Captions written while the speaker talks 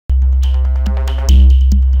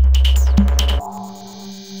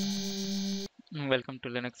Welcome to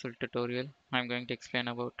Linux tutorial. I'm going to explain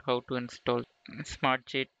about how to install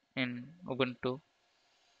SmartGit in Ubuntu.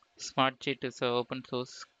 SmartGit is an open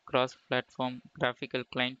source cross-platform graphical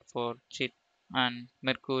client for Git and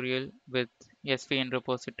Mercurial with SVN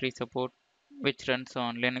repository support, which runs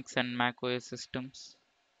on Linux and Mac OS systems.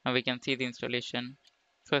 Now we can see the installation.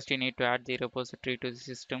 First, you need to add the repository to the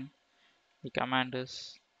system. The command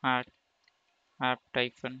is add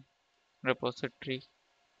apt-repository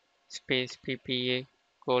space ppa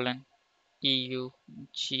colon EUGENESAN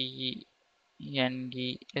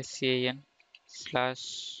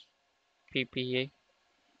slash PPA.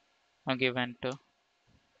 Now give enter.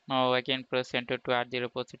 Now again press enter to add the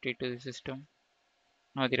repository to the system.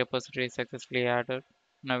 Now the repository is successfully added.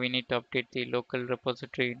 Now we need to update the local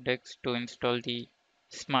repository index to install the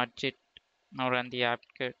SmartGit. Now run the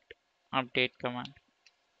apt-get update command.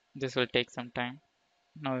 This will take some time.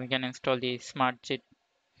 Now we can install the SmartGit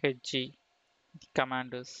HG. The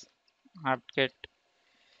command is apt-get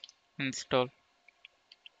install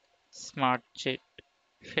SmartGit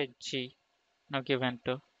HG. Now give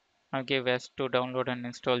enter. Now give S to download and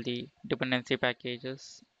install the dependency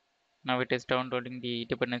packages. Now it is downloading the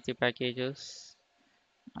dependency packages,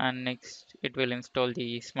 and next it will install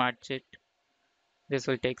the SmartJit. This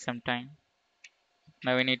will take some time.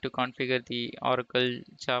 Now we need to configure the Oracle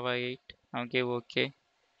Java 8. Now give OK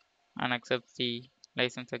and accept the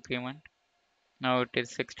license agreement. Now it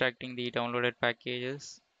is extracting the downloaded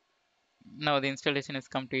packages. Now the installation is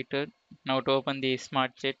completed. Now to open the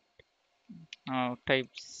SmartJit, type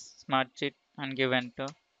SmartJit and give enter.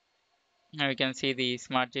 Now you can see the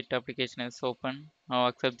SmartJit application is open. Now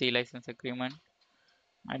accept the license agreement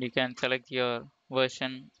and you can select your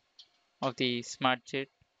version of the SmartJit.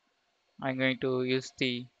 I'm going to use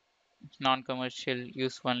the non-commercial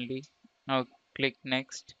use only. Now click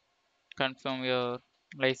next, confirm your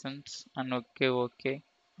license and OK.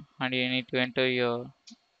 And you need to enter your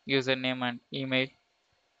username and email.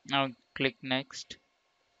 Now click next.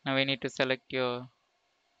 Now we need to select your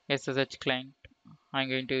SSH client. I'm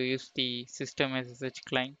going to use the system SSH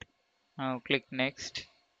client. Now click next,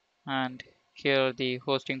 and here are the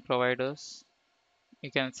hosting providers.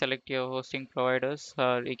 You can select your hosting providers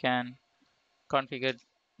or you can configure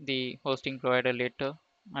the hosting provider later.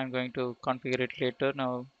 I'm going to configure it later.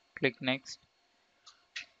 Now click next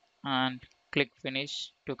and click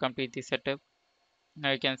finish to complete the setup.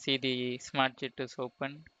 Now you can see the SmartJit is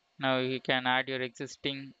open. Now you can add your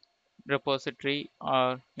existing repository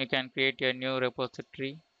or you can create a new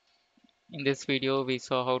repository. In this video we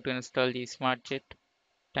saw how to install the SmartJit.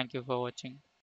 Thank you for watching.